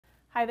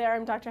Hi there,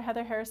 I'm Dr.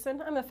 Heather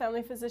Harrison. I'm a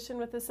family physician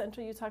with the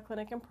Central Utah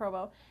Clinic in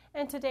Provo,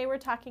 and today we're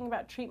talking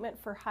about treatment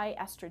for high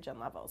estrogen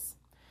levels.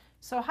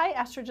 So high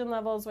estrogen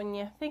levels, when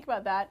you think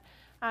about that,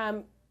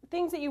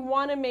 things that you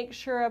want to make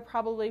sure of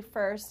probably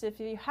first,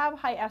 if you have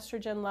high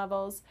estrogen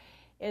levels,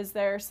 is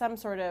there some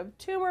sort of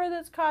tumor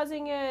that's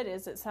causing it?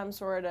 Is it some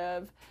sort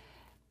of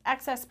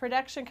excess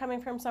production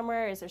coming from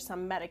somewhere? Is there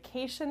some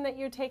medication that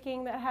you're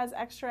taking that has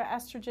extra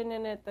estrogen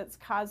in it that's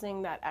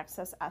causing that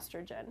excess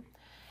estrogen?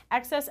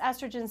 Excess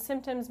estrogen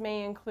symptoms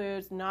may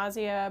include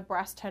nausea,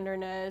 breast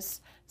tenderness,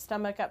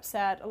 stomach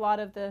upset. A lot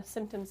of the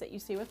symptoms that you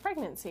see with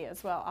pregnancy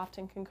as well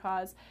often can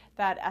cause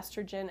that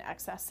estrogen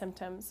excess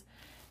symptoms.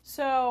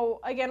 So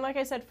again, like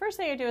I said, first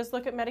thing I do is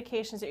look at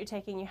medications that you're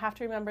taking. You have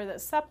to remember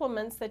that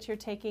supplements that you're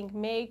taking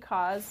may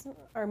cause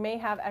or may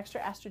have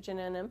extra estrogen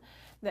in them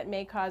that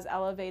may cause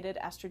elevated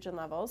estrogen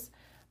levels.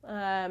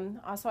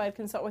 Also, I'd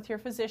consult with your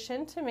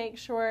physician to make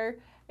sure,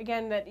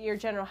 again, that your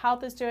general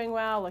health is doing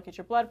well. Look at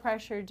your blood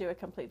pressure, do a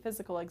complete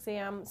physical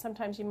exam.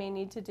 Sometimes you may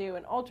need to do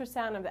an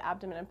ultrasound of the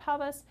abdomen and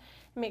pelvis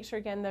and make sure,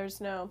 again, there's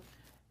no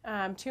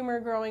tumor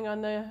growing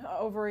on the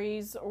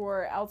ovaries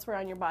or elsewhere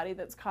on your body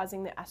that's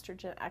causing the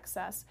estrogen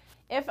excess.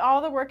 If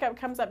all the workup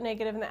comes up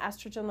negative and the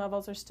estrogen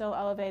levels are still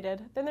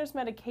elevated, then there's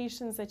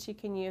medications that you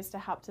can use to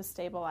help to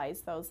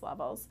stabilize those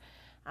levels.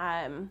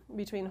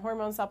 Between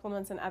hormone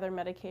supplements and other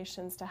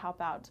medications to help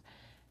out.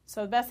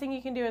 So the best thing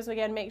you can do is,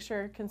 again, make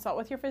sure, consult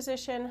with your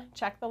physician,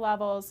 check the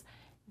levels,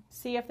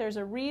 see if there's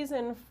a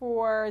reason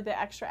for the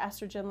extra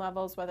estrogen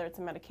levels, whether it's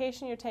a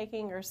medication you're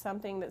taking or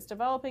something that's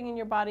developing in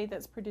your body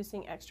that's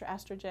producing extra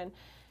estrogen.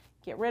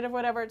 Get rid of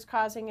whatever it's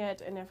causing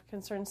it, and if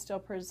concerns still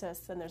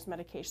persist, then there's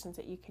medications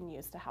that you can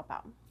use to help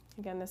out.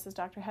 Again, this is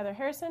Dr. Heather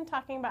Harrison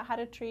talking about how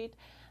to treat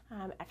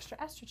extra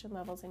estrogen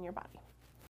levels in your body.